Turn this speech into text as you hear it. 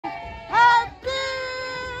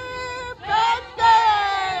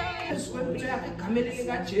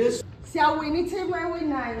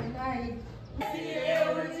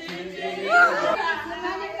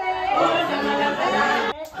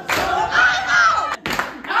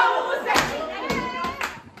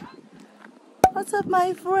What's up,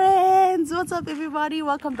 my friends? What's up, everybody?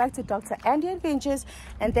 Welcome back to Dr. Andy Adventures,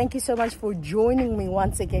 and thank you so much for joining me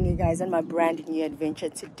once again, you guys, on my brand new adventure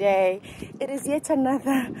today. It is yet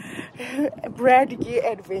another brand new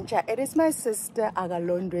adventure. It is my sister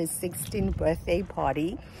Agalondo's 16th birthday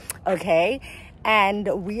party, okay?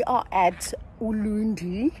 And we are at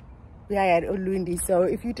Ulundi. We are at Ulundi. So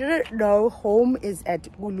if you didn't know, home is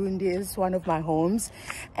at Ulundi. It's one of my homes.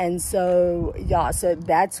 And so yeah, so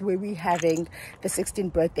that's where we're having the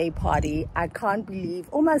 16th birthday party. I can't believe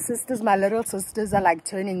all my sisters, my little sisters, are like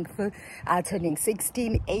turning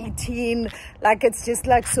 16, 18. Like, it's just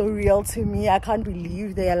like so real to me. I can't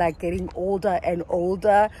believe they are like getting older and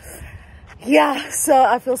older. Yeah, so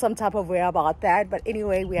I feel some type of way about that. But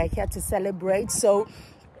anyway, we are here to celebrate. So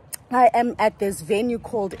I am at this venue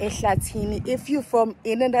called Ehlatini. If you're from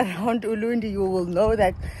in and around Ulundi, you will know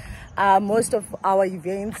that most of our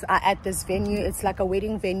events are at this venue. It's like a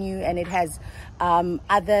wedding venue, and it has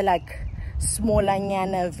other like smaller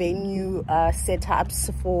nyana venue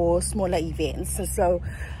setups for smaller events. So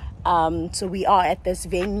we are at this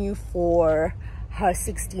venue for her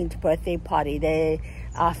 16th birthday party.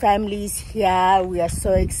 Our family's here. We are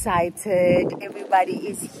so excited. Everybody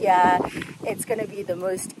is here. It's gonna be the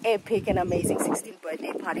most epic and amazing 16th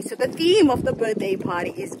birthday party. So the theme of the birthday party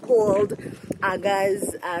is called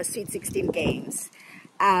Aga's Sweet 16 Games.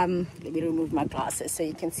 Let me remove my glasses so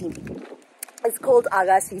you can see me. It's called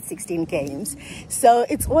Aga's Sweet 16 Games. So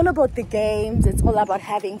it's all about the games. It's all about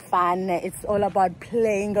having fun. It's all about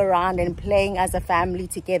playing around and playing as a family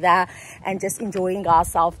together and just enjoying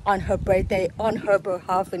ourselves on her birthday, on her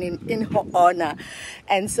behalf, and in her honor.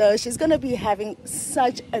 And so she's going to be having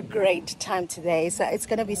such a great time today. So it's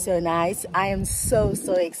going to be so nice. I am so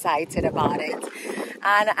excited about it.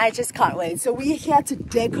 And I just can't wait. So we're here to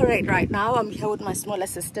decorate right now. I'm here with my smaller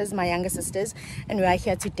sisters, my younger sisters, and we are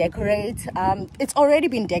here to decorate. It's already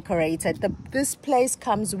been decorated. This place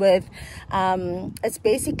comes with, it's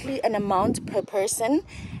basically an amount per person,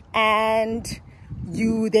 and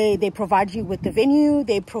they provide you with the venue,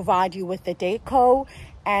 they provide you with the deco,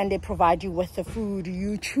 and they provide you with the food.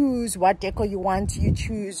 You choose what deco you want, you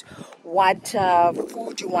choose what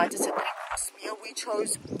food you want. It's a three-course meal. We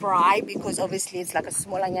chose braai because obviously it's like a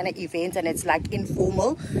smaller event and it's like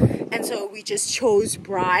informal, and so we just chose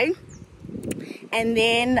braai. And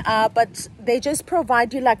then but they just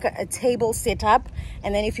provide you like a table setup,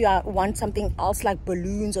 and then if you want something else like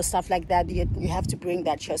balloons or stuff like that, you have to bring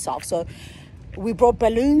that yourself. So we brought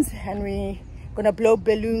balloons, and we're gonna blow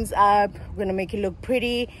balloons up. We're gonna make it look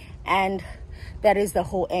pretty, and that is the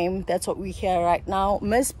whole aim. That's what we're here right now.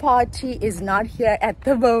 Miss Party is not here at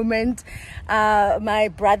the moment. My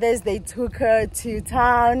brothers, they took her to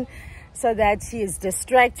town so that she is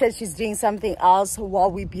distracted. She's doing something else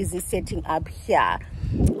while we're busy setting up here.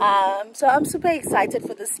 So I'm super excited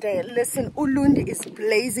for this day. Listen, Ulundi is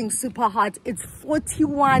blazing super hot. It's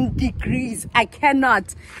 41 degrees. I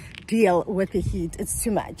cannot deal with the heat. It's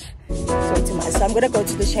too much. So too much. So I'm gonna go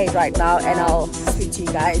to the shade right now, and I'll speak to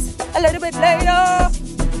you guys a little bit later.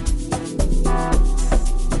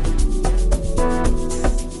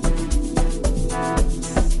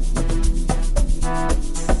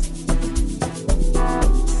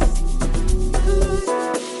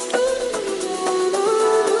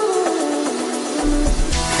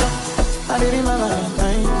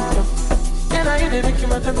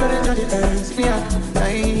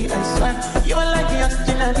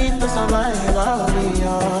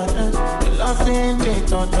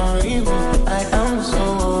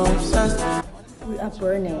 We are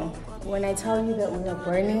burning. When I tell you that we are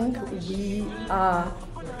burning, we are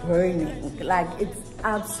burning. Like, it's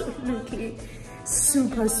absolutely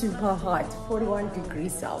super hot. 41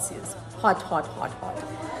 degrees Celsius. Hot.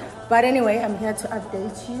 But anyway, I'm here to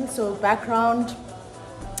update you. So background,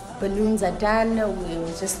 balloons are done.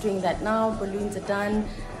 We're just doing that now. Balloons are done.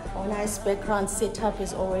 Our nice background setup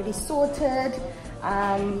is already sorted.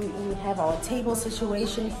 We have our table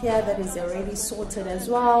situation here that is already sorted as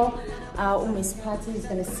well. Miss Party is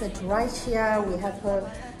going to sit right here. We have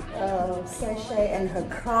her sachet and her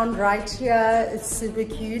crown right here. It's super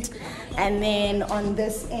cute. And then on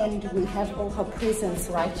this end, we have all her presents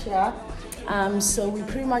right here. So we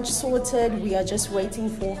pretty much sorted. We are just waiting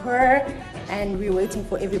for her, and we're waiting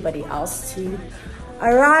for everybody else to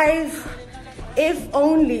arrive. If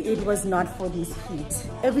only it was not for this heat,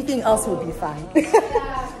 everything else would be fine.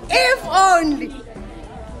 If only.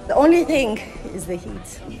 The only thing is the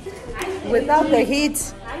heat. Without the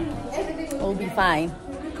heat, we'll be fine.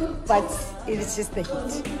 But it is just the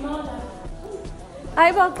heat.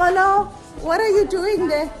 Hi, Bakolo. What are you doing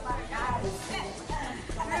there?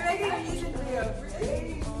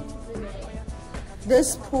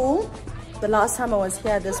 This pool, the last time I was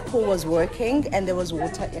here, this pool was working and there was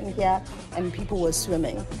water in here and people were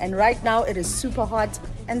swimming. And right now it is super hot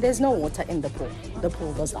and there's no water in the pool. The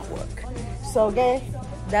pool does not work. So, okay,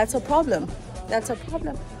 that's a problem. That's a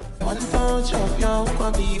problem.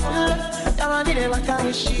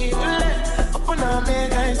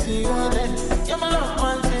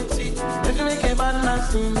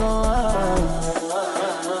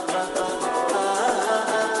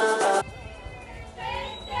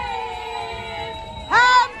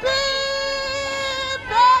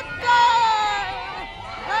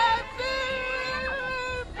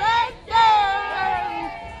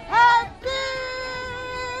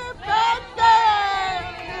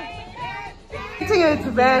 It's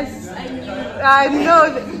best. I know.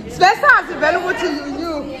 It's best time available to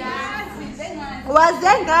you. Was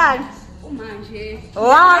that gone?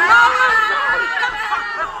 Wow.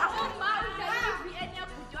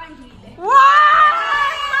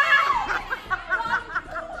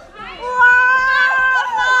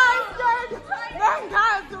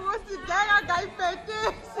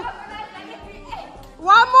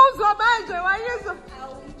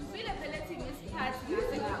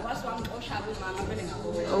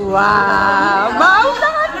 Wow, Mom,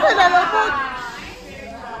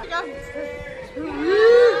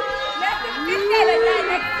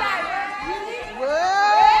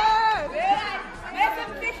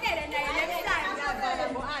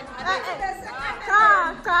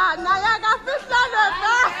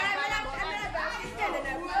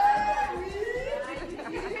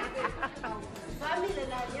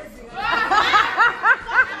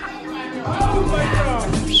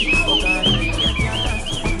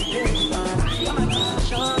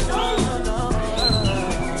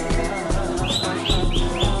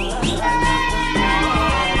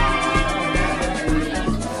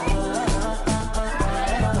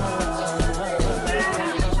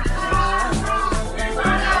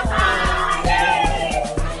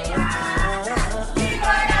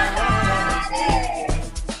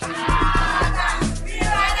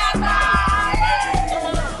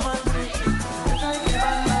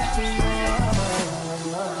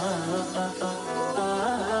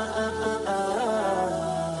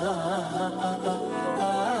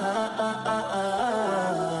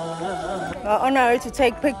 on our way to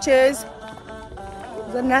take pictures.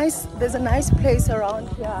 There's a nice place around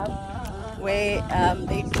here where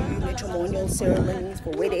they do matrimonial ceremonies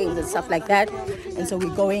for weddings and stuff like that. And so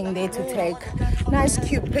we're going there to take nice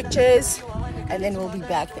cute pictures and then we'll be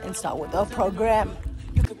back and start with our program.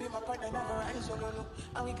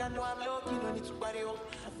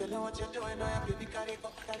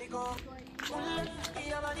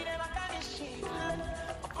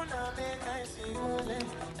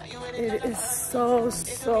 It is so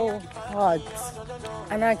hot,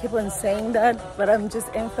 and I keep on saying that, but I'm just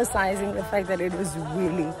emphasizing the fact that it is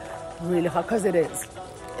really hot, because it is.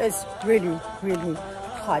 It's really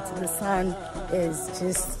hot. The sun is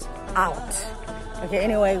just out. Okay,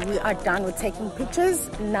 anyway, we are done with taking pictures.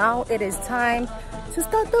 Now it is time to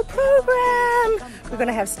start the program. We're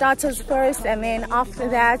gonna have starters first, and then after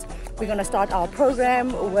that we're gonna start our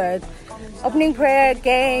program with opening prayer,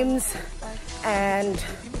 games, and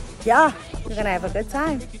yeah, we're gonna have a good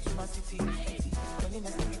time.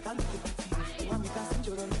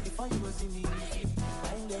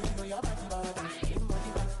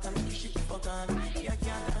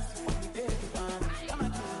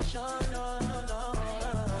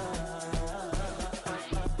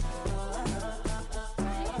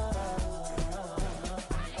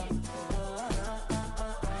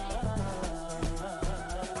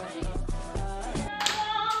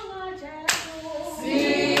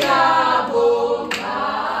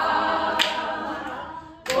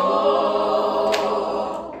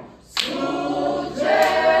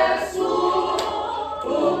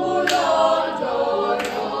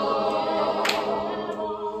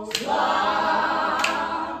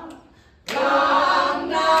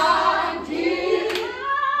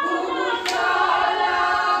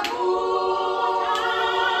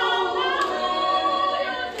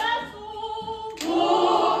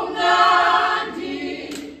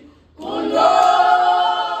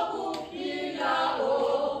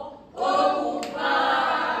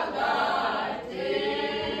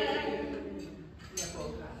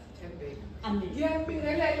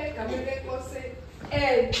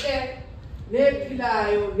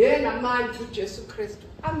 nenamandla uJesu Kristu.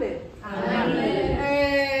 Amen.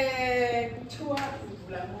 Amen. Kuthiwa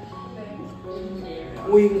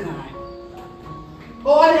uyingane.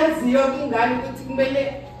 Owayaziyo ingane ukuthi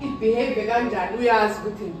kumele ibehave kanjani uyazi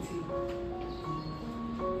ukuthi ngithini.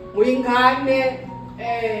 Uyingane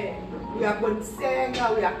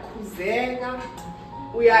uyaboniseka, uyakhuzeka,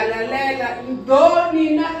 uyalalela indoni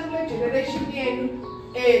na kule generation yenu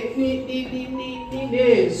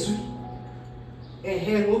nezwi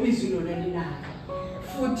ngoba izwi lona linalo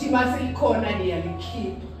futhi mase likhona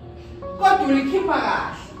niyalikhipha kodwa ulikhipha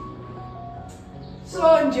kahle.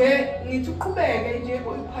 So nje ngithi uqhubeke nje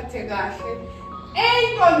uyiphathe kahle.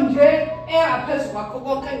 Into nje engaphezulu kwakho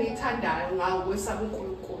konke engithandayo ngawo kwesaba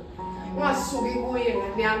uNkulunkulu. Ungasuki kuye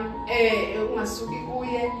ngani yami ungasuki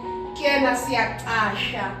kuye kuyena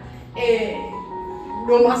siyaqasha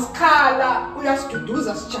noma sikhala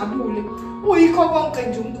uyasiduduza sijabule. Uyikho konke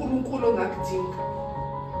nje uNkulunkulu ongakudinga.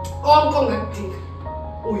 Konke ongakudinga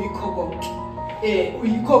uyikho konke.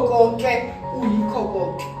 Uyikho konke, uyikho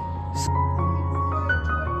konke.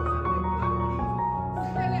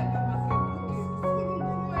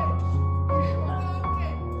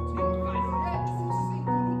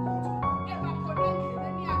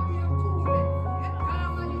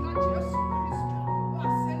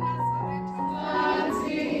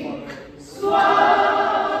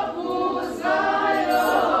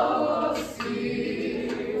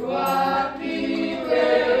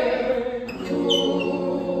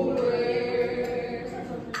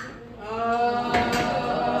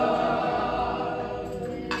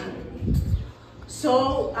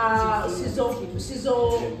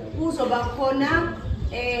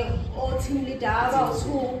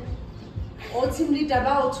 Team leader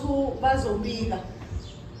about who bazobika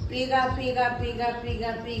bigger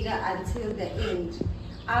until the end.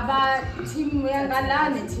 Aba team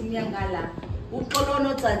yangalane team yangala.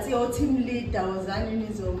 Uqolono tsatsi o team leader wazani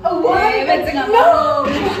nizo. Oh why? No.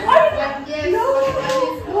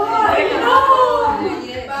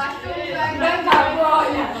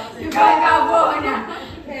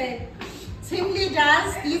 Okay. Team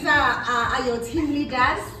leaders, these are your team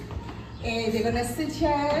leaders. They're gonna sit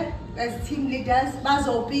here as team leaders.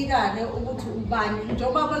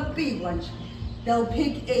 They'll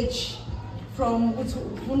pick each from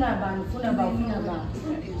Funaba.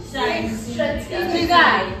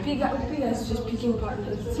 Piga is just picking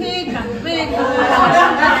partners. Does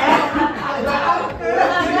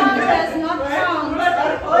not count.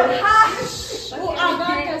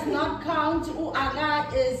 Uaga does not count. Uaga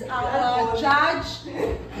is our judge,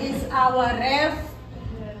 is our ref.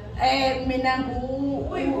 Minangu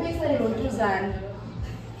Lotuzan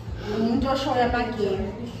umuntu oshoya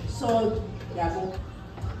amagame so yabo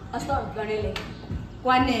asithola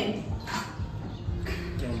kwanele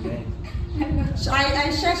I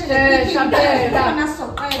share shabela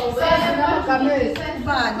nasoqela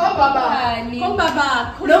Kombaba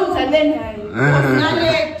khulumzaneni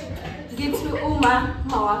nale ngithi uma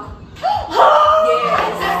mawakho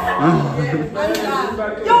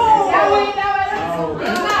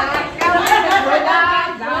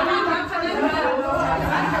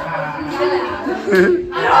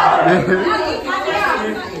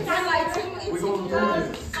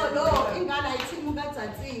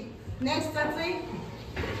Next,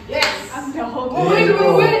 yes. I'm the whole win.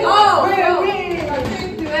 Oh, win.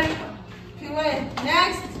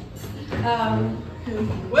 Next.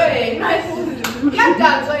 Wait.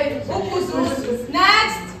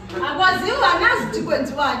 Next. Akwaziwa nazi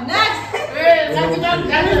 21. Next.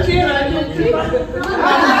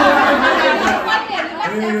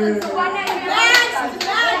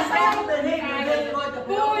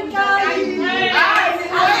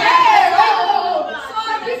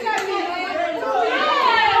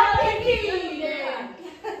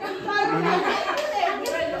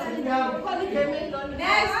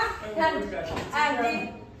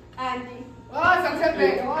 Andy.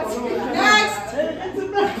 Next.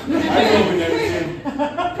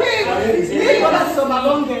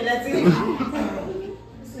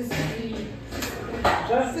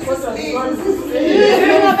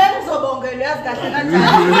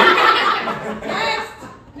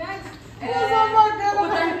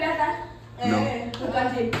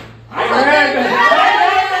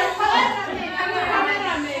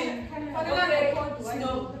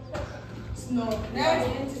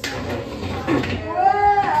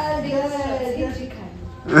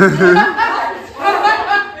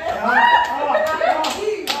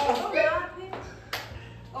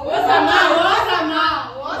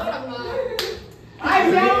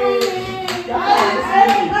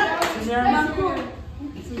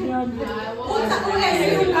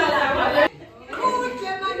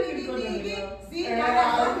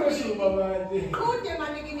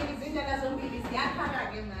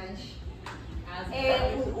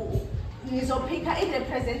 a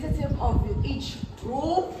representative of each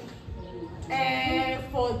group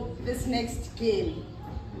for this next game.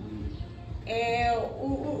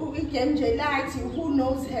 Who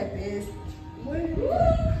knows her best?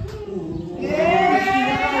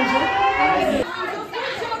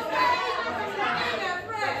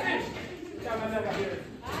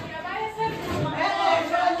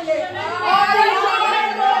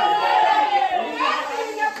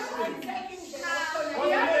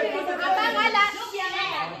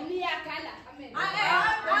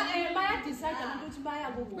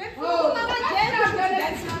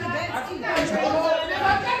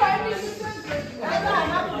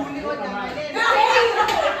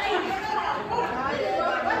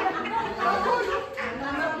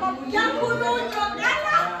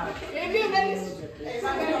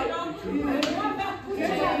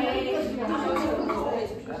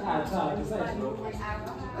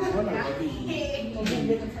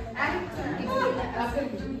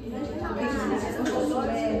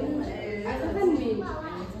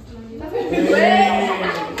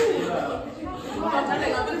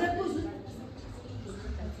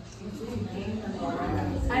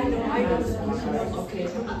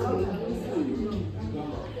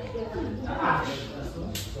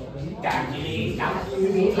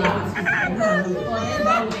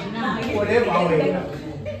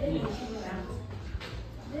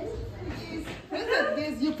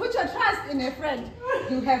 You put your trust in a friend.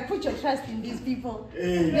 You have put your trust in these people.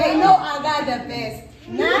 They know I got the best.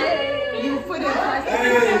 Now you put your trust in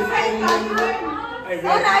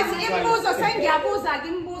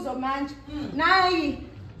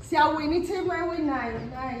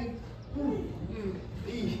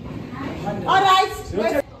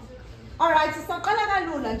Alright, so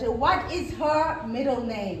what is her middle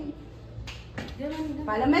name?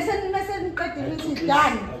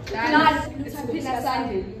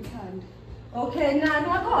 Okay, now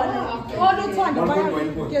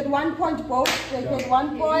get 1 point both. They get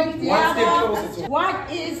 1 point. Yeah.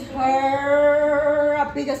 What is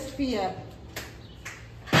her biggest fear?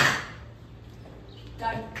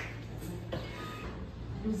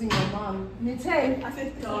 Losing your mom. I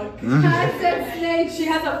said dog. I said snake. She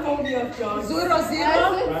has a phobia of dogs.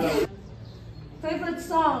 0-0. Favorite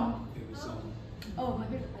song? Oh, my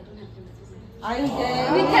favorite. I don't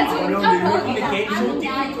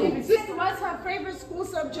have favorite. What's her favorite school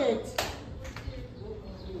subject?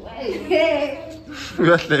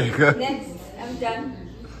 Next, I'm done.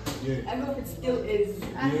 Yeah. I hope it still is.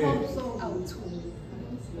 I hope so. I will too.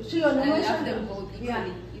 She on the love them both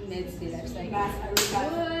equally. Math, I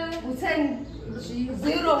read 10, 0.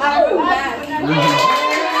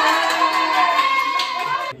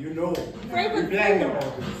 You know. Favorite blank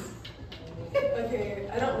about this. Okay,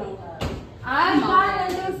 I don't know. I'm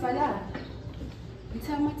fine. You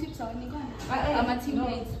tell my tips out. I'm a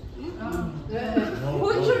teammate.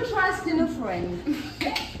 Put your trust in a friend.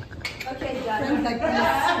 Okay, friends like this.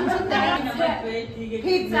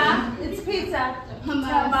 Pizza. It's pizza.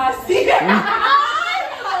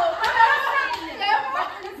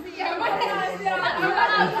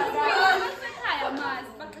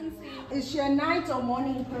 Is she a night or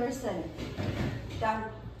morning person?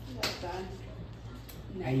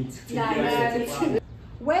 Night.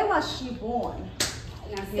 Where was she born?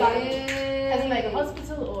 As in like a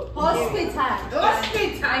hospital or hospital.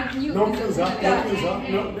 No clues up.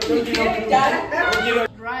 No clues up. No.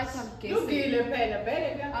 Right, I'm guessing.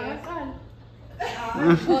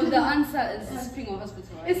 Oh, the answer is Spring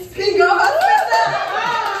Hospital, right? It's Spring Hospital!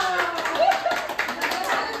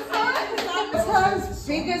 What's her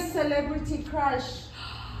biggest celebrity crush?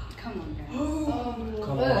 Come on, guys.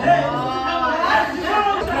 Come on.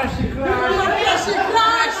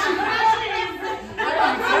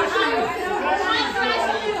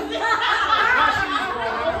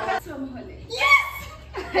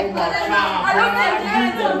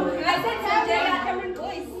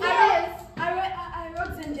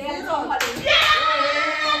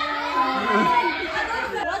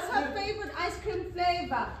 What's her favorite ice cream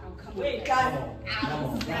flavor? Wait, God.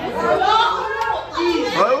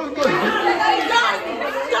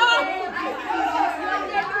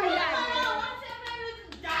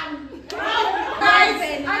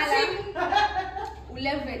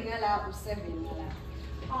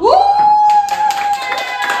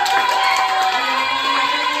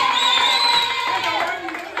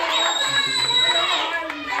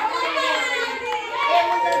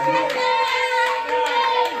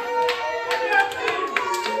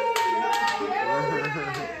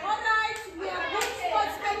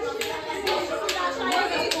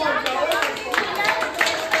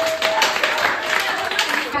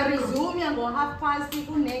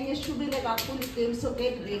 seshubile kakhulu game, so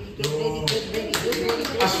get ready, get ready, get ready, get ready.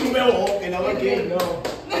 Ashume walk and our game no.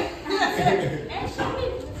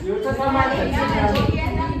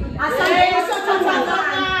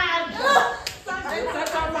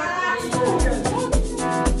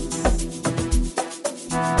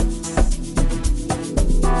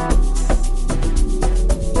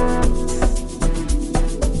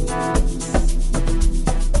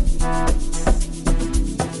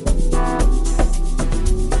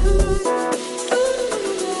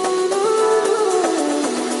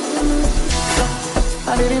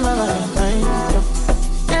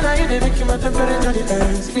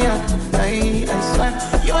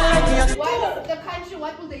 What the country?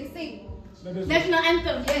 What will they sing? National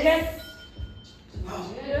anthem. Yes.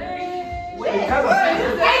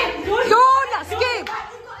 Jonah, skip.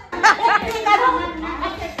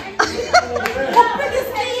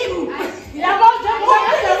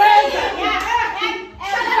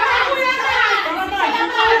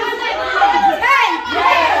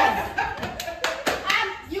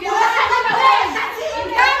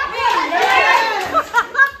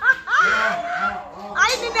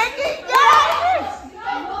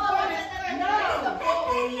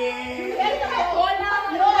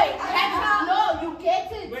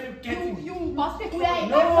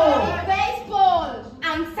 Baseball.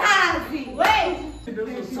 I'm sorry. Wait.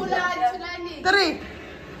 Tulani. 3.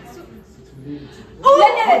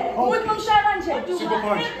 Super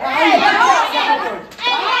punch.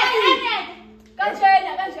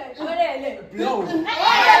 Blow.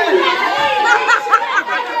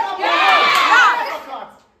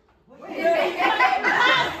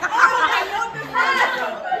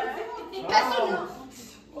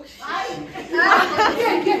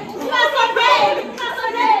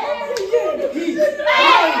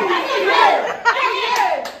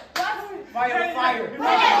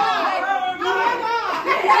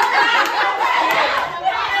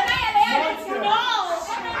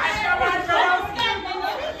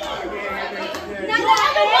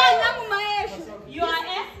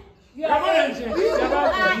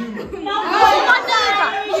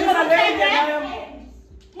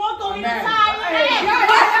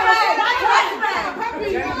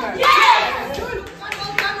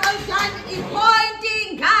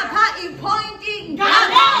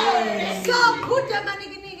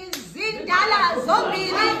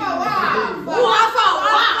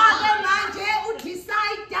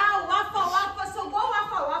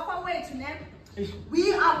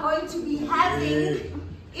 We are going to be having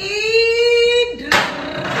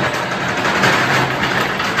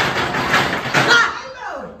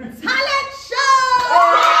talent show.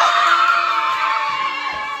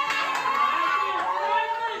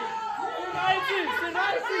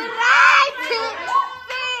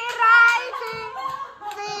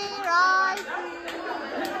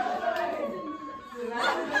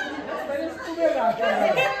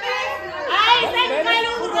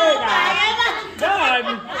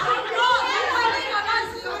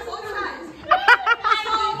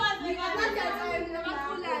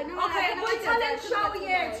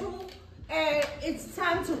 It's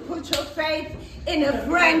time to put your faith in a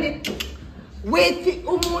friend with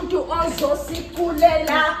umuntu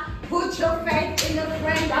ozosikulela. Put your faith in a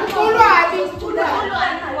friend.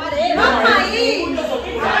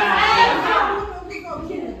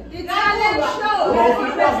 The talent show.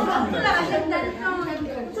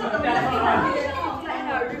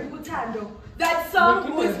 That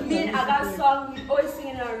song was me and Aga's song. We always sing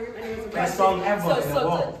in our room, and it was a Best song ever. So as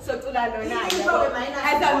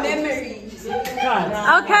a memory.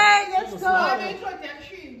 Okay, let's go.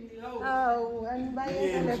 Oh,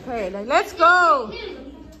 let's go.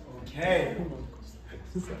 Okay.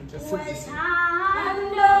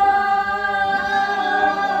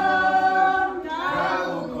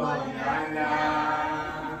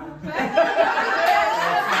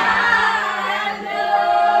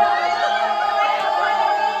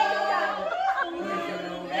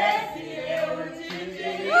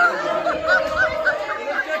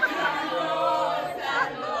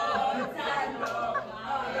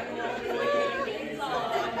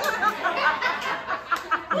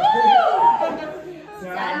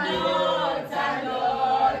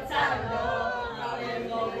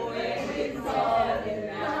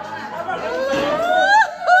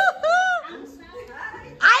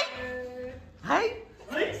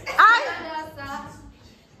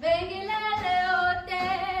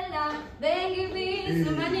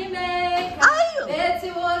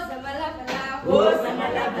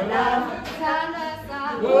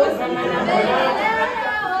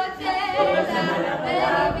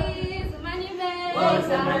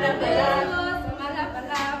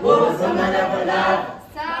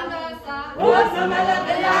 Stand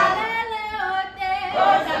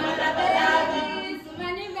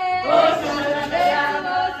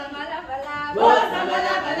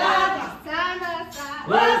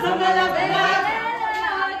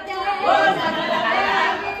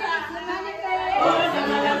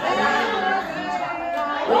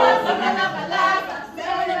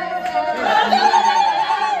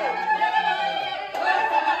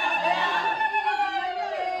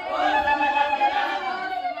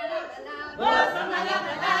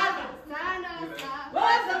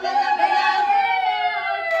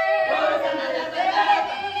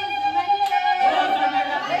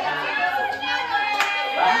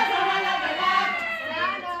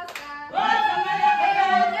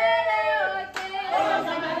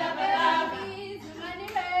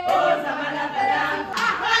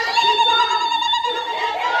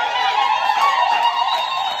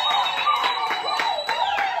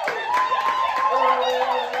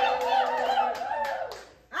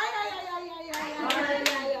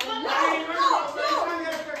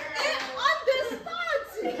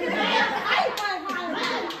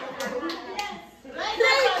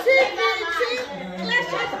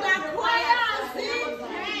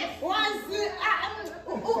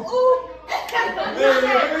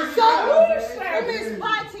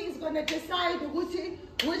Decide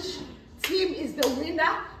which team is the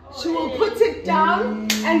winner. She will put it down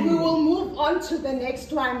and we will move on to the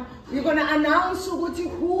next one. We're going to announce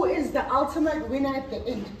who is the ultimate winner at the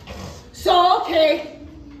end. So, okay.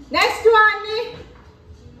 Next one.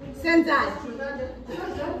 Senzai.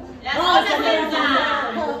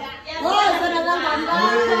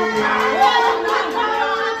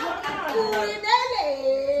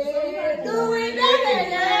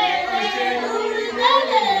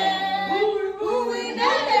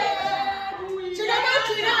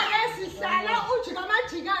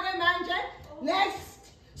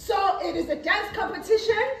 Next, so it is a dance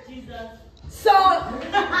competition. So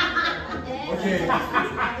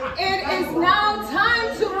it is now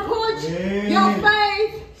time to put your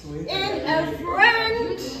faith in a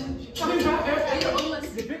friend.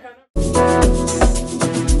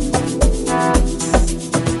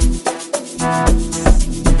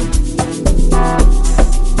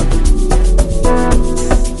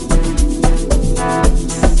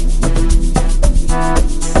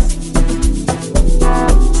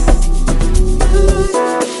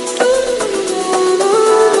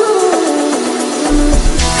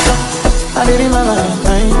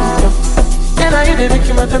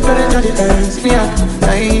 My temperature depends me up.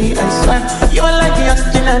 I swear you are like the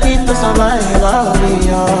oxygen I need to survive. I'll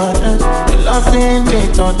be honest. Your loving me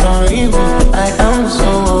totally me. I am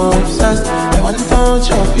so obsessed. I want to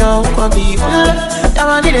chop your body. I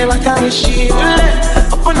want to never carry she.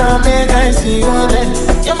 Open up, make I see you.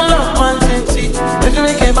 You're my love, one thing. If you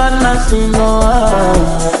make a bad man sing,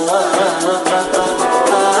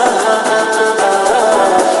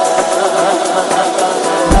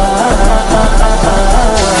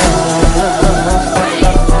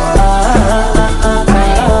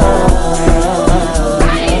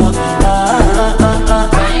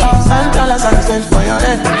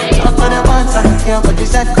 but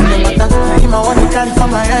this head could be matter. I want to carry for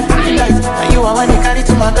my head. And you are one to carry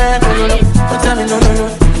to my bed. No. But tell me no.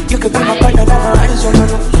 You could be my partner, never eyes, no.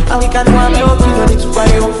 And we can do a milk, you don't need to buy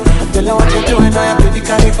you. Tell her what you're doing, I have to be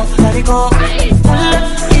carry go.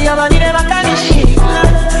 You have a need ever carry shit.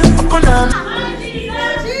 Open up.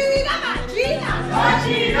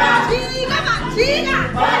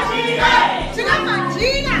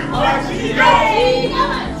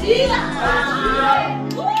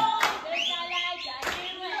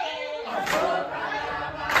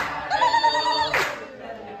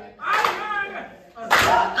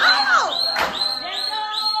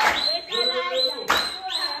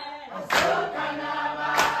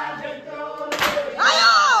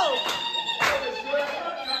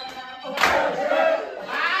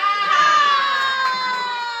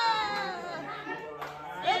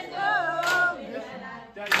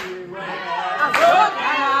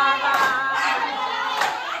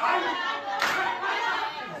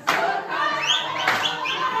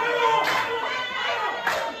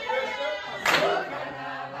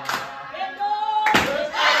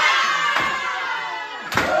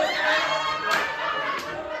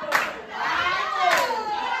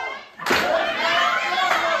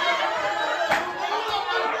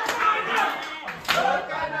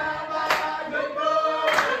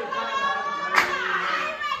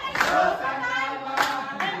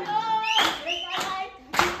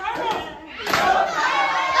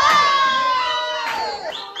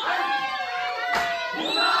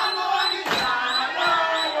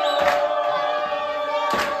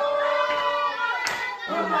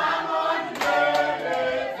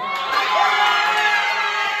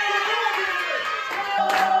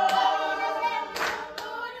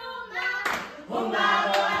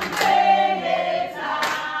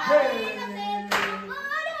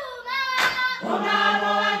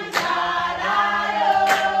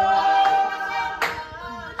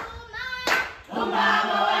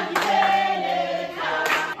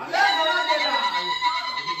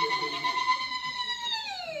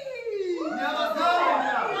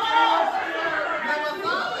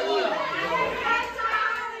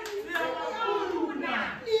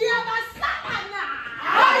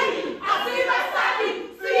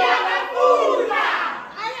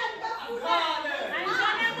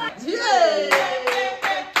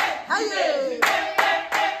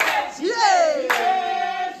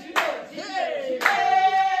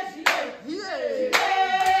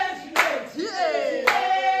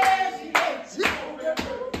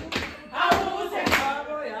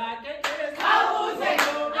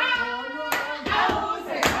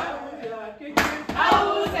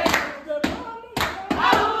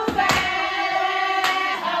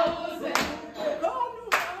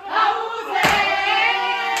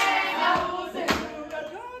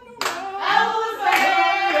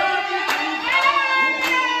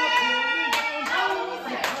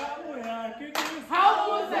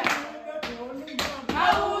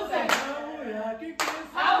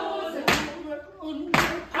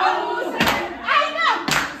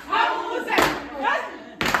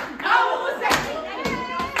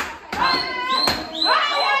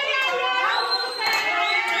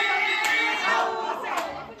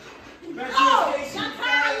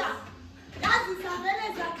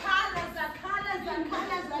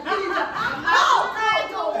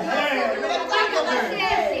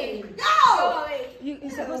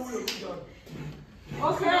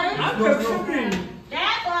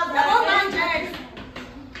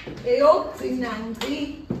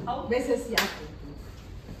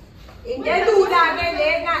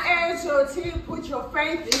 Put your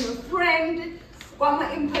faith in a friend.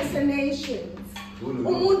 Kwama impersonations.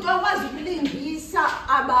 Umuntu okwazi ukulingisa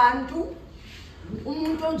abantu.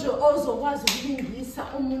 Umuntu nje ozokwazi ukulingisa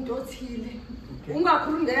umuntu othile.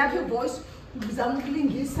 Ungakhulumi ngeyakhe voice, uzama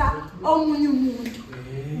ukulingisa omunye umuntu.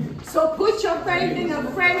 So put your faith in a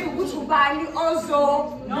friend ukuthi ubani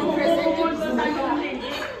ozo represent.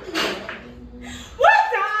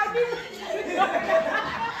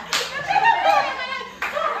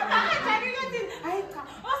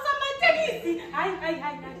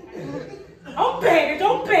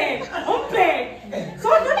 Don't beg. So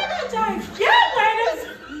do that, John.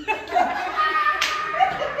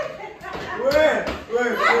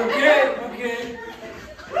 Yeah, okay.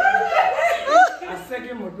 A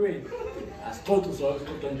second moderator. I spoke to us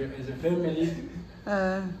as a family.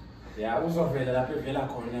 Yeah, I was afraid that I could vela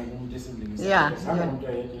corner and discipline. Yeah.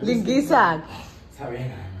 Lingisa.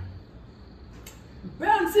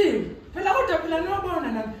 Bensi, phela kodwa phela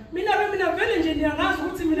nobona nami. Mina vele nje ngiyangazi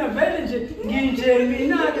ukuthi mina vele nje nginje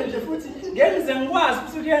mina nje futhi ngenze ngikwazi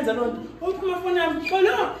ukuthi kuyenza lonto. Uphuma phone yami,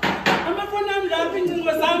 xolo. Amafoni ami lapha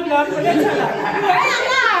incingo zami lapho letha la.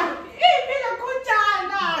 Iphila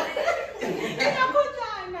khutshana.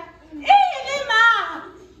 Ini ma.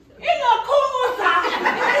 Ingakhuza.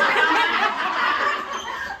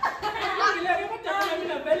 Ngileke kodwa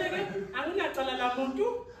mina vele ke anginacala la muntu.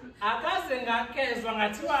 Akaze ngakezwa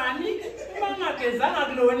ngathiwani uma ngagezanga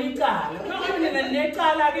kulona icala uma mina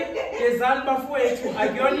necala ke gezani bafowethu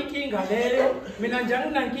akuyona inkinga leyo mina nje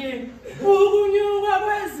anginankinga ukunyuka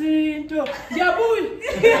kwezinto ngiyabuya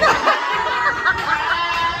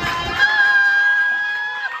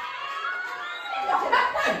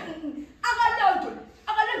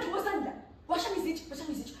akalonto kosanda washami izithi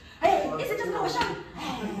hey izinto zingawashami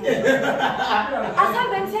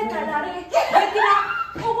asambe ngisegalare wekila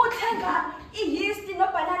ukuthenga i-yeast no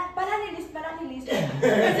banana list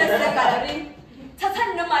esegalare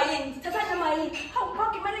thathani noma yini hawu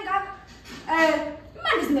konke imali ngaka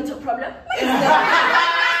money is not a problem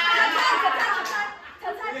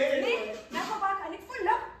thathani nakho bakho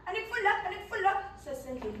anikufunda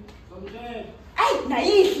sesendlini ayi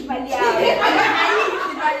nayihli imali yakho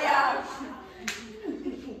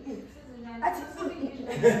athi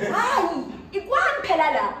hayi ikwami phela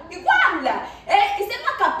la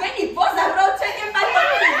isemagabheni ibhoza rote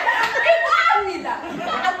emalini ikwami la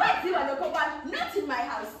akwaziwa lokho kwami not in my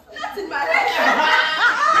house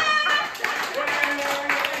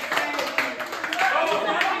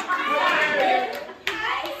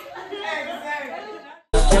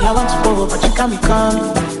Girl, I want to go, but you got me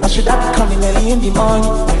coming. I should have been coming early in the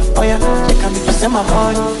morning. Oh yeah, you got me to send my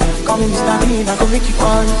money. Call me Mr. Bean, I go make you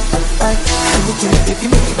funny. Like, you give me, baby,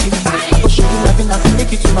 make it give me. I go show you loving, I can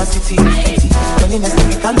make it to my city. When in the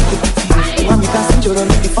city, can't look at pity. You want me dancing, you're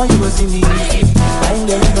only before you was in me. I ain't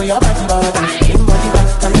there, you know your body bad. Give me body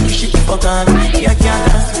back, I make you shake it for gun. Yeah, can't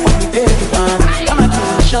dance for me, baby, man. I'm a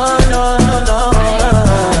tradition, no.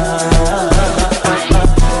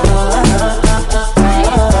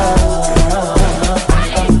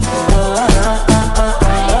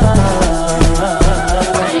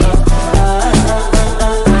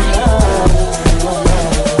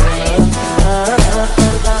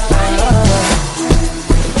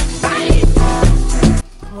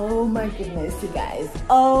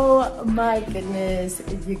 Oh my goodness,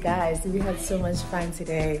 you guys, we had so much fun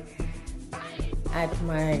today at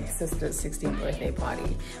my sister's 16th birthday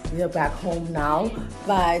party. We are back home now,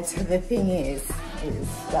 but the thing is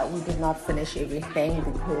that we did not finish everything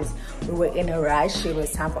because we were in a rush. It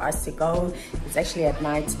was time for us to go. It's actually at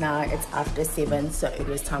night now, it's after 7, so it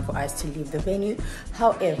was time for us to leave the venue.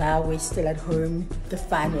 However, we're still at home. The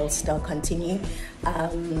fun will still continue.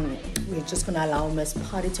 We're just gonna allow Miss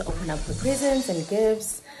Party to open up her presents and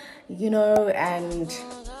gifts, you know, and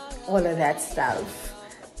all of that stuff.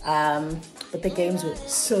 But the games were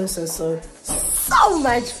so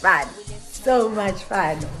much fun. So much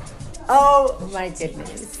fun. Oh my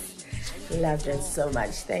goodness. Loved it so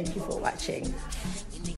much. Thank you for watching.